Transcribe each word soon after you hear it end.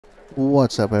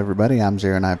What's up, everybody? I'm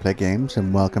ZeroPlaysGames,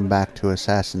 and welcome back to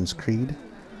Assassin's Creed.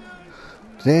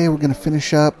 Today we're going to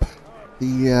finish up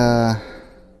the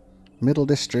Middle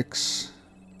District's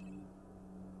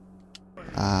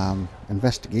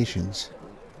investigations.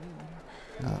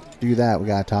 To do that, we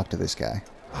gotta talk to this guy.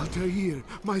 Altair,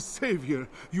 my savior,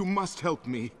 you must help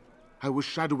me. I was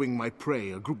shadowing my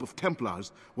prey, a group of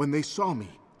Templars, when they saw me.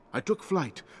 I took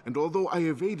flight, and although I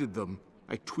evaded them,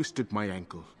 I twisted my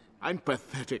ankle. I'm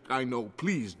pathetic, I know.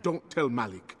 Please, don't tell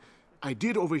Malik. I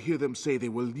did overhear them say they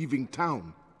were leaving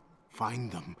town.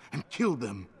 Find them and kill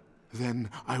them. Then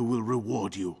I will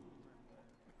reward you.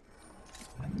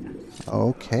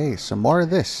 Okay, some more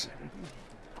of this.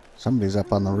 Somebody's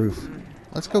up on the roof.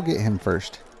 Let's go get him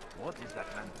first. What is that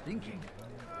man thinking?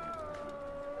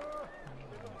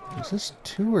 Is this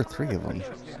 2 or 3 of them?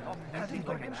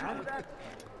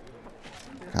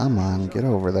 Come on, get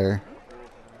over there.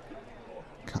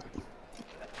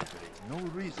 No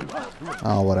reason to do it.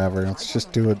 Oh, whatever. Let's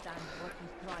just do it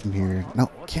in here. No,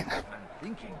 can't.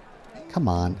 Come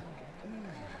on.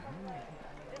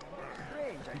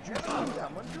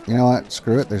 You know what?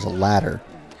 Screw it. There's a ladder.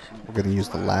 We're going to use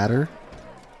the ladder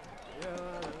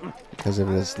because it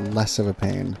is less of a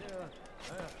pain.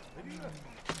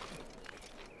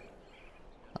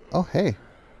 Oh, hey.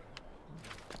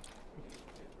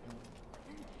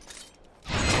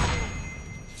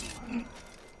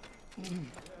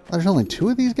 There's only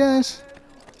 2 of these guys?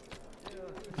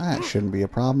 That shouldn't be a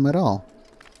problem at all.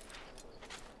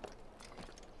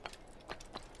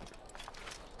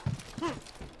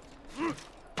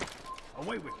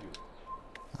 Away with you.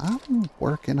 I'm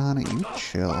working on it. You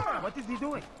chill. What is he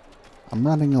doing? I'm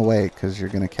running away because you're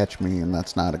going to catch me, and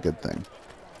that's not a good thing.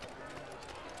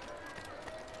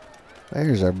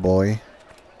 There's our boy.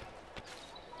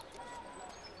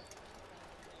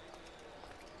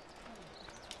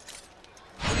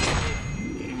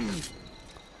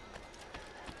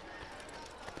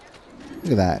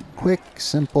 Look at that. Quick,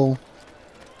 simple,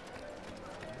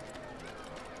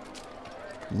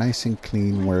 nice and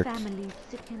clean work.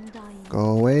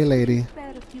 Go away, lady.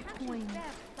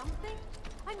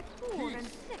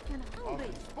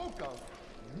 Spoke of,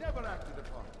 never acted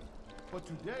upon. But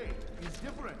today is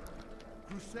different.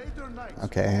 Crusader Knights.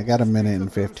 Okay, I got a minute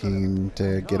and 15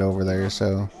 to get over there,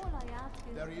 so.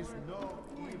 There is no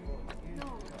evil in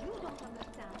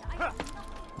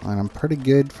And I'm pretty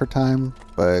good for time,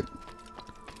 but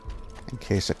in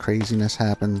case of craziness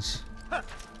happens.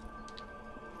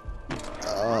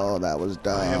 Oh, that was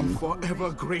I am dumb.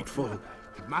 forever grateful.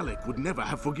 Malik would never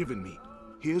have forgiven me.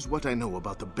 Here's what I know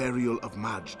about the burial of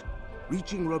Majd.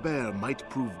 Reaching Robert might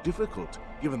prove difficult,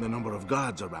 given the number of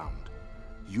guards around.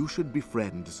 You should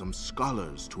befriend some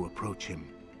scholars to approach him.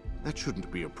 That shouldn't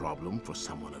be a problem for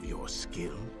someone of your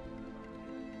skill.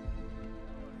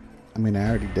 I mean, I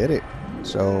already did it,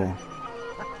 so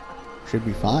should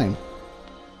be fine.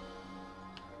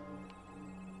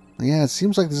 Yeah, it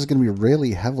seems like this is going to be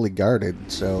really heavily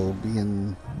guarded, so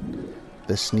being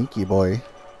the sneaky boy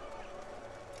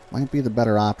might be the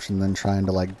better option than trying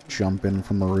to, like, jump in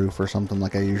from a roof or something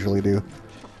like I usually do.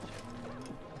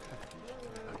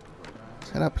 Let's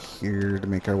head up here to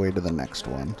make our way to the next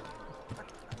one.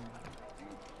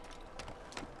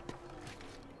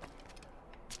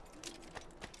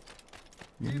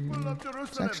 People of Jerusalem,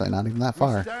 It's actually not even that we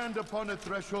far. stand upon a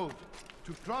threshold.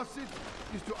 To cross it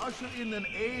is to usher in an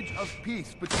age of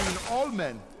peace between all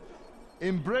men.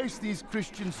 Embrace these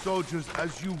Christian soldiers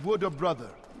as you would a brother.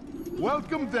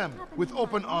 Welcome them with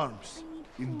open arms.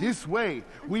 In this way,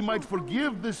 we might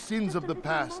forgive the sins of the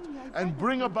past and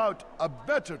bring about a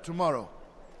better tomorrow.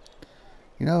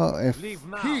 You know, if...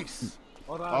 Peace,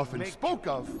 often spoke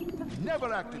of,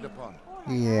 never acted upon.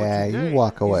 Yeah, Today you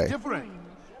walk is away. different.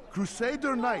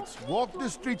 Crusader Knights walk the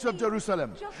streets of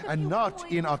Jerusalem and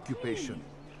not in occupation.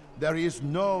 There is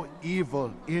no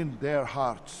evil in their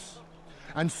hearts.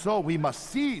 And so we must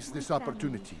seize this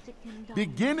opportunity.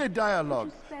 Begin a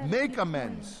dialogue, make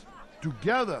amends.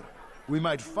 Together, we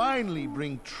might finally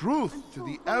bring truth to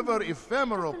the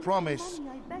ever-ephemeral promise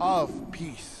of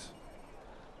peace.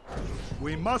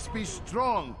 We must be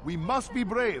strong, we must be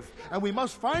brave, and we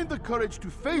must find the courage to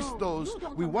face those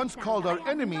we once called our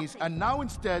enemies and now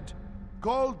instead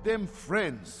call them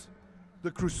friends.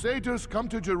 The Crusaders come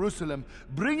to Jerusalem,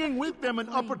 bringing with them an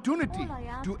opportunity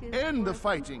to end the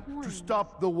fighting, to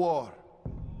stop the war.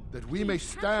 That we may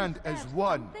stand as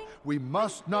one, we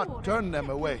must not turn them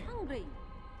away.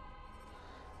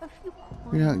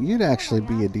 You know, you'd actually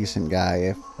be a decent guy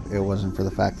if it wasn't for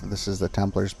the fact that this is the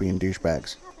Templars being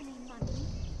douchebags.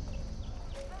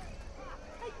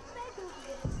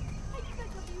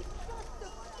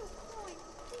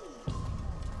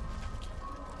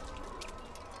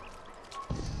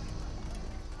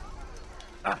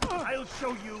 I'll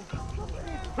show you.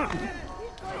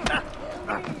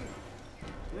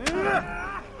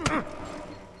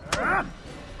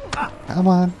 Come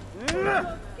on.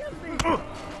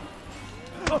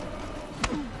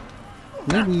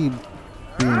 Maybe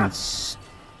being...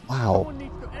 Wow.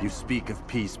 You speak of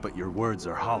peace, but your words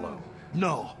are hollow.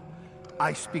 No,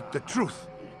 I speak the truth.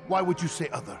 Why would you say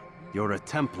other? You're a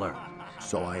Templar.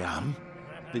 So I am.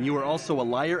 Then you are also a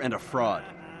liar and a fraud,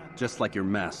 just like your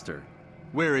master.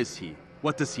 Where is he?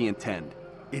 What does he intend?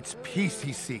 It's peace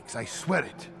he seeks, I swear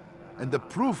it. And the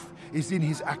proof is in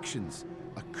his actions.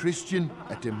 A Christian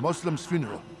at a Muslim's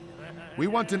funeral. We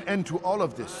want an end to all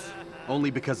of this.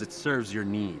 Only because it serves your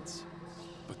needs.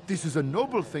 But this is a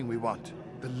noble thing we want.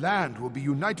 The land will be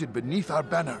united beneath our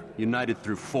banner. United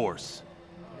through force.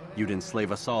 You'd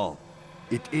enslave us all.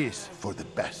 It is for the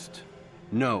best.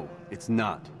 No, it's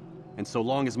not. And so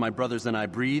long as my brothers and I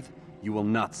breathe, you will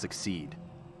not succeed.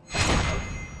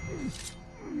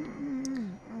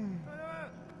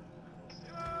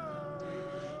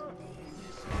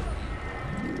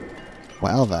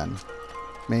 Well then.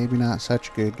 Maybe not such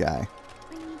a good guy.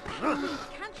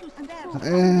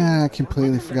 I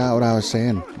completely forgot what I was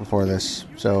saying before this,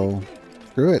 so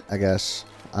screw it, I guess.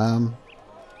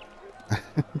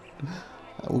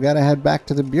 We gotta head back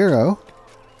to the Bureau.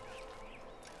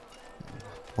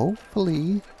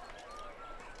 Hopefully,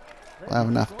 we'll have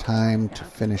enough time to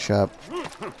finish up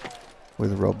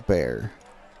with Robert.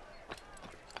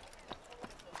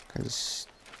 Because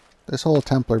this whole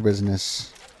Templar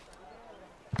business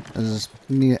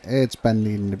it's been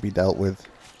needing to be dealt with.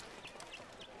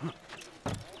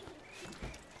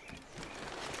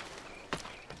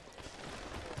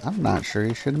 I'm not sure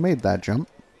he should have made that jump.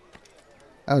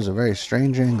 That was a very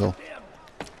strange angle.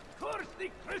 Oh,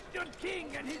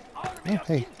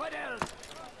 hey.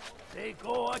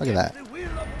 Look at that. The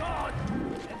will of God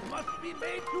and must be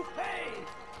made to pay.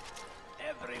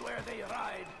 Everywhere they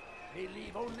ride, they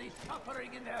leave only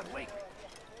suffering in their wake.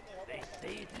 They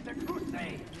say it is a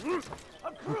crusade.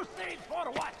 A crusade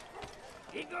for what?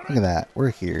 Look at that.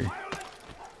 We're here.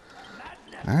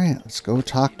 Alright, let's go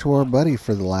talk to our buddy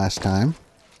for the last time.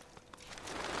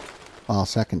 Well,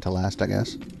 second to last, I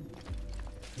guess.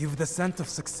 You've the scent of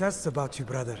success about you,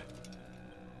 brother.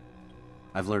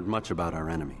 I've learned much about our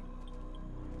enemy.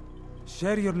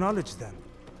 Share your knowledge then.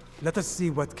 Let us see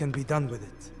what can be done with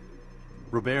it.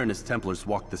 Robert and his Templars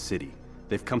walk the city.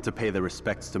 They've come to pay their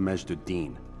respects to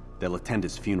Majd-ud-Din. They'll attend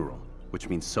his funeral, which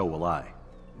means so will I.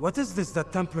 What is this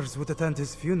that Templars would attend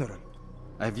his funeral?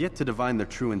 I have yet to divine their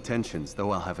true intentions,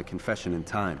 though I'll have a confession in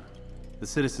time. The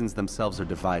citizens themselves are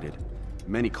divided.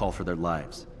 Many call for their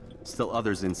lives. Still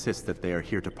others insist that they are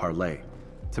here to parley,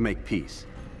 to make peace.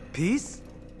 Peace?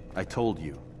 I told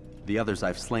you. The others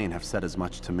I've slain have said as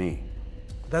much to me.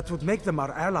 That would make them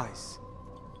our allies.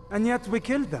 And yet we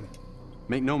killed them.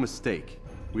 Make no mistake,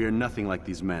 we are nothing like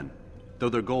these men. Though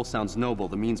their goal sounds noble,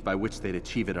 the means by which they'd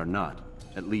achieve it are not.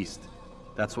 At least,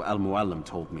 that's what Al-Muallim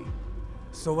told me.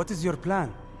 So what is your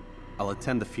plan? I'll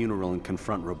attend the funeral and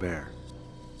confront Robert.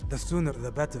 The sooner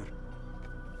the better.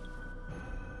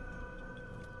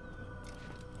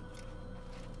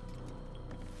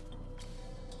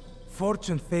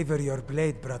 Fortune favor your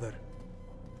blade, brother.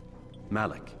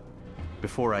 Malik,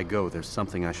 before I go, there's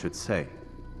something I should say.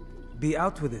 Be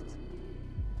out with it.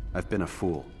 I've been a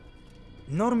fool.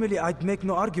 Normally I'd make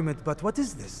no argument, but what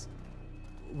is this?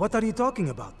 What are you talking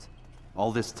about?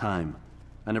 All this time,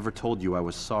 I never told you I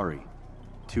was sorry.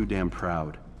 Too damn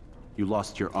proud. You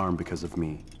lost your arm because of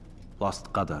me.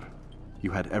 Lost Qadar. You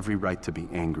had every right to be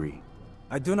angry.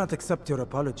 I do not accept your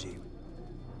apology.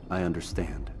 I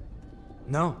understand.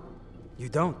 No, you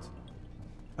don't.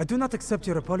 I do not accept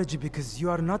your apology because you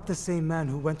are not the same man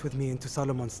who went with me into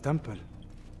Solomon's temple.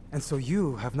 And so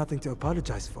you have nothing to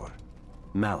apologize for.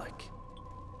 Malik.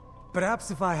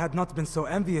 Perhaps if I had not been so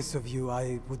envious of you,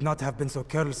 I would not have been so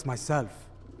careless myself.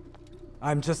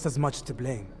 I'm just as much to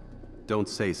blame. Don't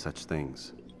say such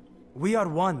things. We are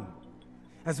one.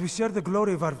 As we share the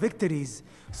glory of our victories,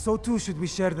 so too should we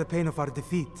share the pain of our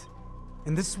defeat.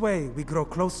 In this way, we grow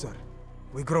closer.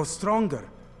 We grow stronger.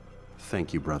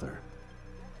 Thank you, brother.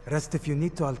 Rest if you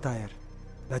need to, Altair,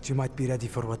 that you might be ready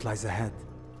for what lies ahead.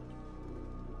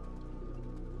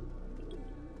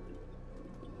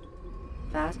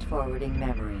 Fast forwarding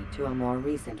memory to a more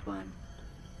recent one.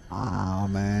 Oh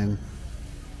man.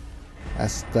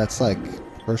 That's like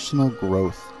personal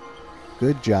growth.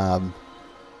 Good job.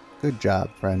 Good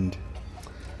job, friend.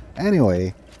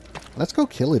 Anyway, let's go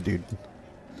kill a dude.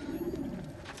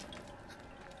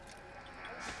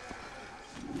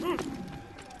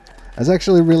 That's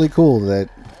actually really cool that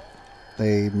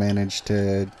they managed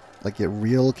to like get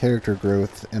real character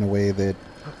growth in a way that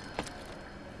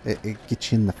it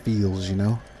gets you in the feels, you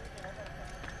know?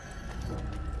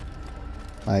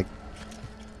 Like,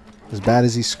 as bad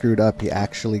as he screwed up, he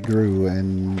actually grew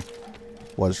and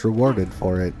was rewarded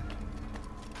for it.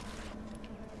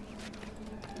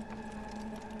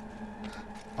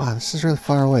 Wow, this is really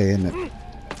far away, isn't it?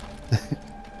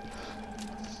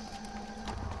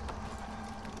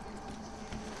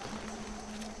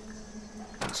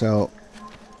 So,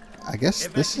 I guess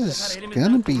this is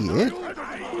gonna be it.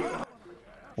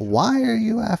 Why are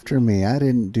you after me? I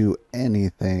didn't do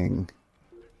anything.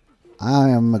 I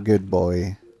am a good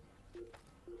boy.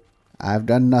 I've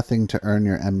done nothing to earn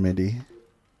your enmity.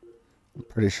 I'm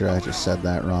pretty sure I just said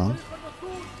that wrong.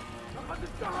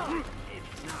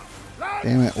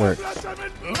 Damn, it worked.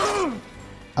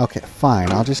 Okay,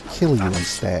 fine. I'll just kill you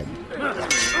instead.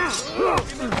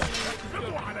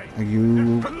 Are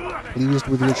you pleased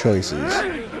with your choices?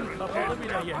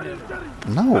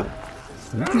 No.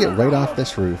 You can get right off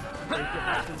this roof.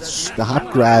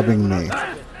 Stop grabbing me.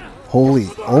 Holy,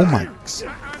 oh my,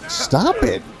 stop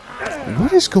it.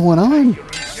 What is going on?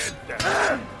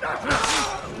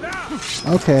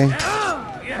 Okay.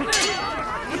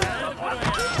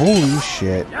 Holy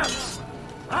shit.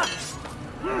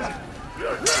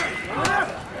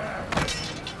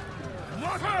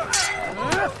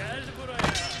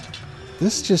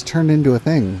 This just turned into a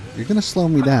thing. You're gonna slow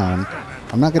me down.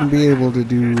 I'm not gonna be able to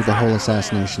do the whole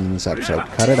assassination in this episode.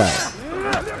 Cut it out.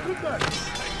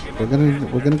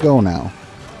 We're gonna go now.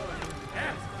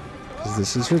 'Cause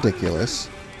this is ridiculous.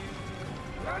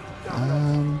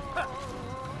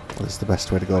 What is the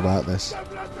best way to go about this?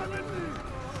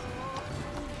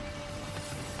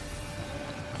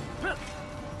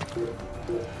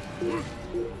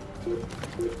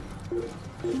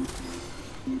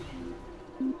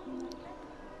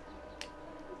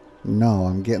 No,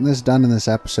 I'm getting this done in this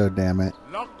episode, damn it.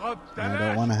 I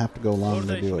don't want to have to go long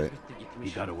to do it. He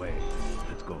got away.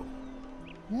 Let's go.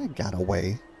 Yeah, got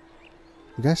away.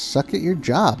 You guys suck at your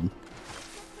job.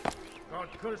 God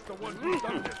curse the one who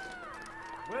done this.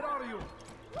 Where are you?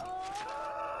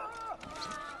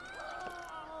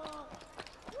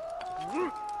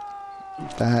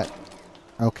 That...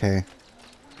 okay.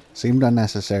 Seemed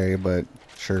unnecessary, but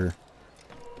sure.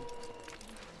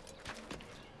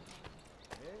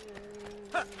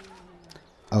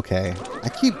 Okay, I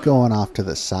keep going off to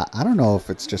the side. I don't know if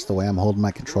it's just the way I'm holding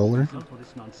my controller.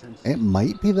 It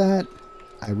might be that.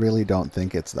 I really don't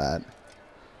think it's that.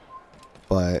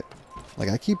 But, like,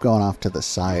 I keep going off to the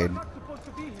side.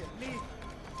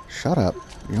 Shut up.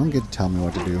 You don't get to tell me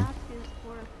what to do.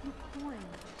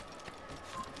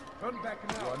 Turn back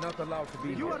now. You are not allowed to be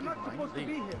here. You are not supposed to be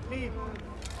here. Leave.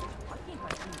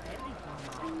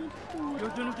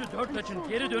 Gözünüzü dört açın.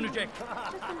 Geri dönecek.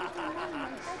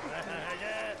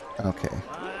 Okay.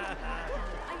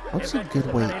 What's a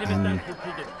good way in?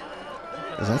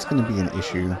 Because that's going to be an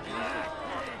issue.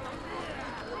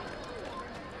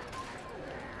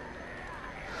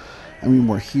 I mean,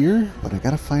 we're here, but I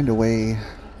gotta find a way.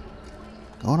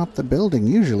 Going up the building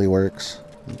usually works.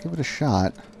 I'll give it a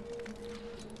shot.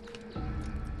 I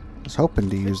was hoping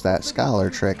to use that scholar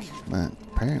trick, but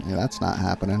apparently that's not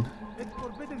happening.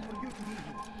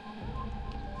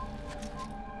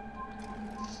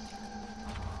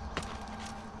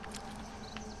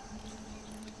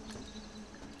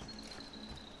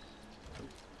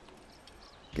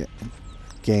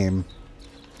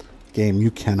 Game,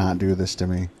 you cannot do this to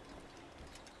me.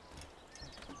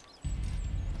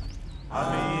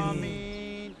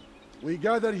 Amen. We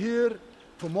gather here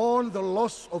to mourn the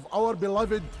loss of our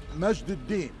beloved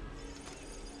Majd-ud-Din.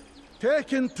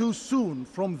 Taken too soon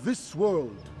from this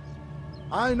world.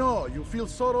 I know you feel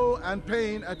sorrow and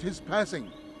pain at his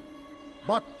passing,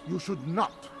 but you should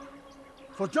not.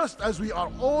 For just as we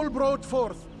are all brought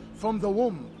forth from the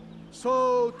womb,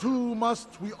 so too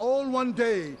must we all one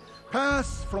day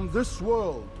pass from this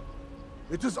world.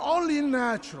 It is only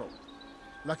natural,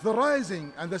 like the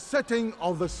rising and the setting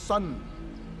of the sun.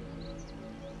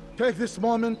 Take this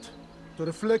moment to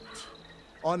reflect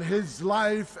on his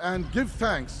life and give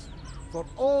thanks for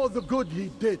all the good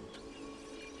he did.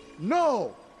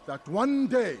 Know that one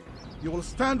day you will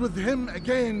stand with him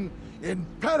again in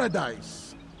paradise.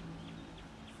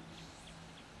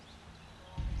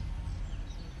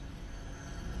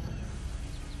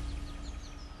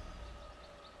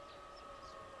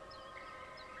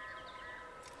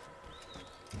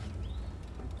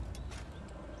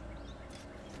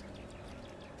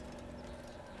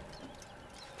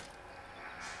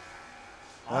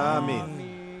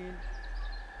 Amen.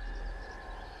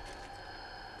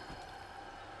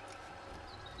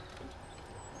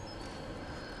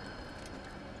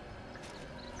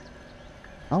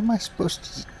 How am I supposed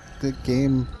to... The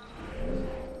game...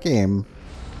 Game...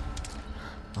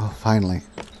 Oh, finally.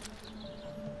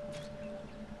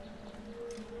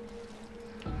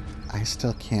 I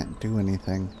still can't do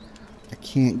anything. I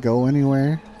can't go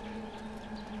anywhere.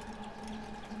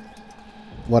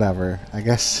 Whatever, I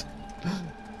guess.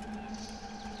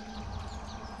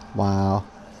 Wow.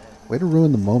 Way to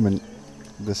ruin the moment.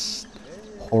 This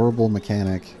horrible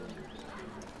mechanic.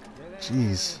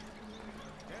 Jeez.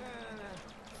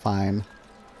 Fine.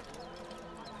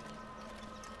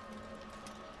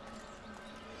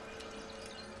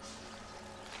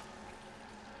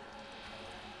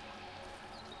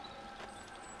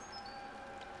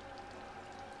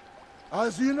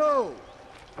 As you know,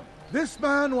 this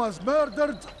man was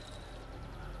murdered.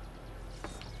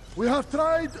 We have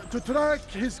tried to track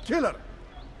his killer,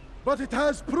 but it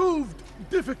has proved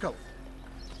difficult.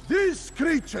 These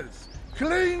creatures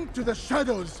cling to the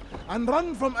shadows and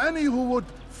run from any who would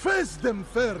face them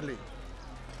fairly.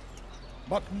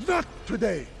 But not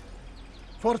today,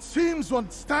 for it seems one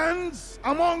stands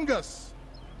among us.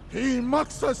 He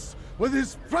mocks us with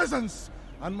his presence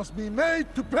and must be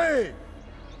made to pay.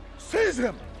 Seize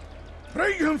him!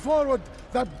 Bring him forward,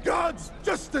 that God's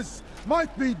justice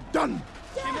might be done!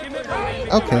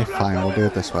 Okay, fine, we'll do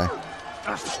it this way.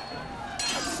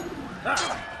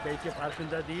 Belki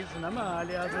farkında değilsin ama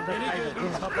hali hazırda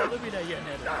kaybettin. Kapalı bile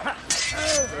yenerim.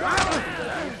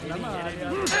 Ama hali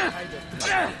hazırda kaybettin.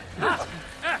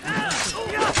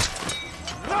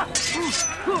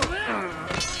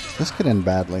 This could end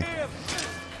badly.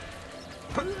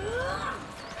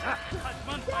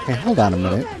 Hey, hold on a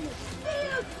minute.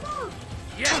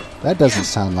 That doesn't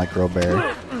sound like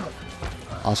Robert.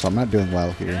 Also, I'm not doing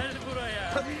well here.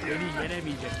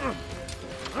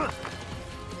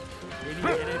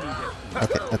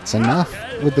 Okay, that's enough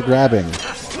with the grabbing.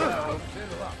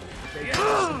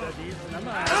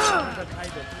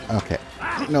 Okay.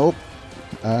 Nope.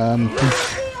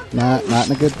 Not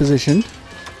in a good position.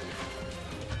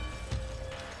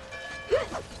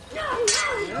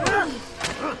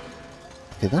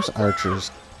 Okay, those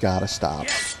archers gotta stop.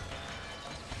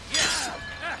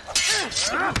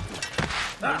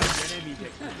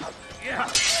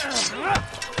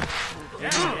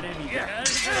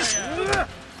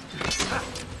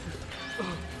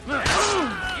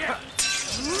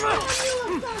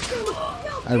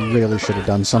 I really should have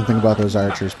done something about those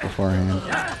archers beforehand.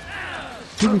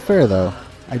 To be fair, though,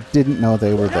 I didn't know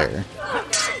they were there.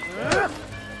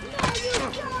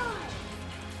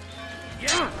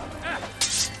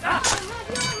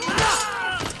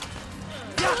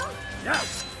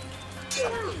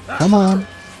 Come on.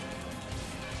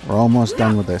 We're almost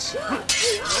done with this.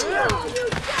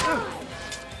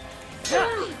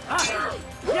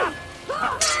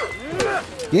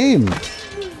 Game!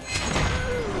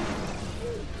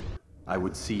 I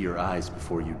would see your eyes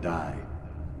before you die.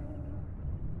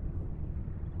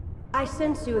 I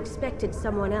sense you expected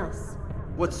someone else.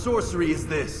 What sorcery is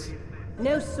this?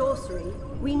 No sorcery.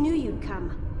 We knew you'd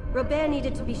come. Robert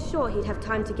needed to be sure he'd have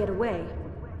time to get away.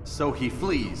 So he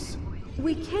flees.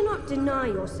 We cannot deny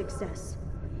your success.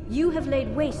 You have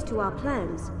laid waste to our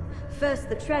plans. First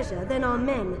the treasure, then our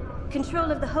men.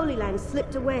 Control of the Holy Land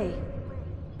slipped away.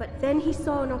 But then he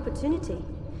saw an opportunity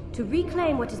to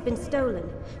reclaim what has been stolen,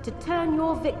 to turn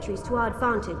your victories to our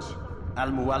advantage.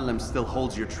 Al-Muallim still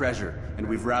holds your treasure, and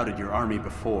we've routed your army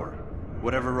before.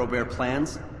 Whatever Robert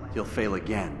plans, he'll fail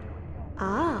again.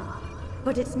 Ah,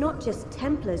 but it's not just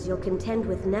Templars you'll contend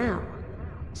with now.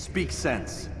 Speak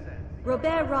sense.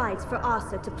 Robert rides for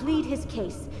Asa to plead his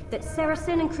case that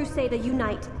Saracen and Crusader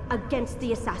unite against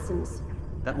the Assassins.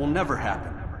 That will never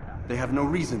happen. They have no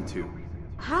reason to.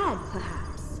 Had,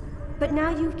 perhaps. But now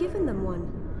you've given them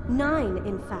one. 9,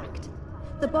 in fact.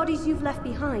 The bodies you've left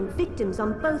behind, victims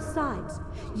on both sides.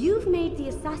 You've made the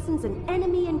Assassins an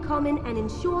enemy in common and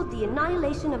ensured the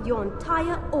annihilation of your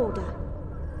entire order.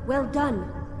 Well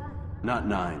done. Not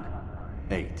 9.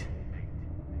 8.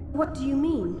 What do you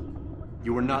mean?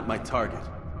 You are not my target.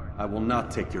 I will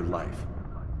not take your life.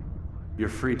 You're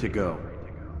free to go,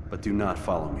 but do not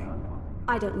follow me.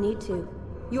 I don't need to.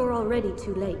 You're already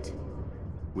too late.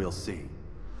 We'll see.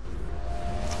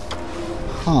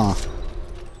 Huh.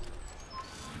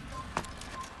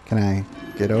 Can I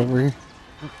get over here?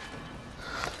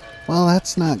 Well,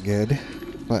 that's not good.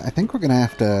 But I think we're gonna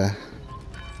have to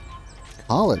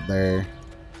call it there.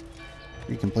 To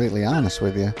be completely honest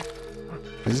with you.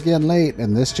 It's getting late,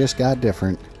 and this just got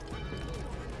different.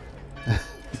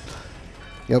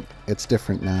 Yep, it's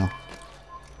different now.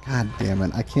 God damn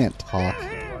it, I can't talk.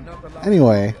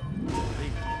 Anyway,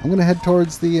 I'm gonna head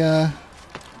towards the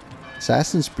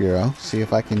Assassin's Bureau, see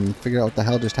if I can figure out what the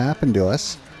hell just happened to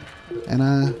us. And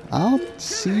I'll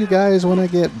see you guys when I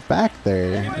get back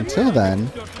there. Until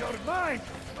then,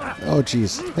 oh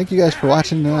geez, thank you guys for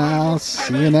watching, and I'll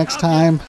see you next time.